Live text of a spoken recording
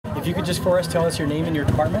If you could just for us tell us your name and your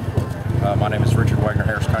department. My name is Richard Wagner,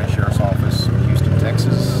 Harris County Sheriff's Office, Houston,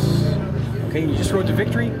 Texas. Okay, you just rode to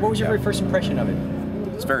victory. What was your very first impression of it?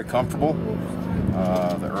 It's very comfortable.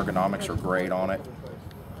 The ergonomics are great on it.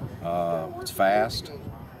 It's fast.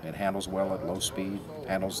 It handles well at low speed.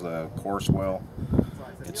 Handles the course well.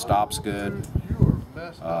 It stops good.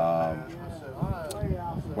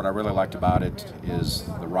 What I really liked about it is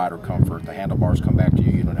the rider comfort. The handlebars come back to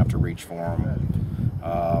you. You don't have to reach for them.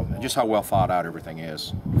 And just how well thought out everything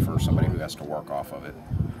is for somebody who has to work off of it.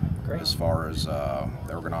 Great. As far as the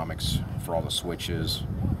ergonomics for all the switches,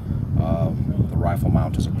 the rifle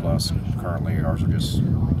mount is a plus. Currently ours are just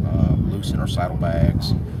loose in our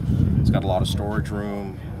saddlebags. It's got a lot of storage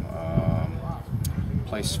room,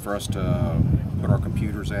 place for us to put our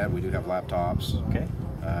computers at. We do have laptops. Okay.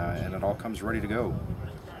 And it all comes ready to go.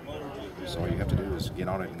 So all you have to do is get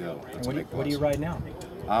on it and go. That's a big plus. What do you ride now?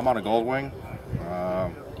 I'm on a Goldwing.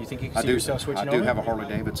 Do you think you can see yourself switching over? I do have a Harley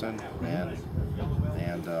Davidson,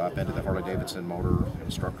 and I've been to the Harley Davidson motor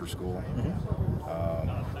instructor school, and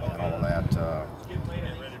all of that.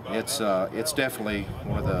 It's definitely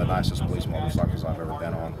one of the nicest police motorcycles I've ever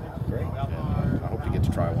been on. Great. And I hope to get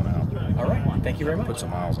to try one out. All right. Thank you very much. Put some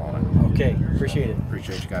miles on it. Okay. Appreciate it.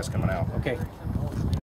 Appreciate you guys coming out. Okay.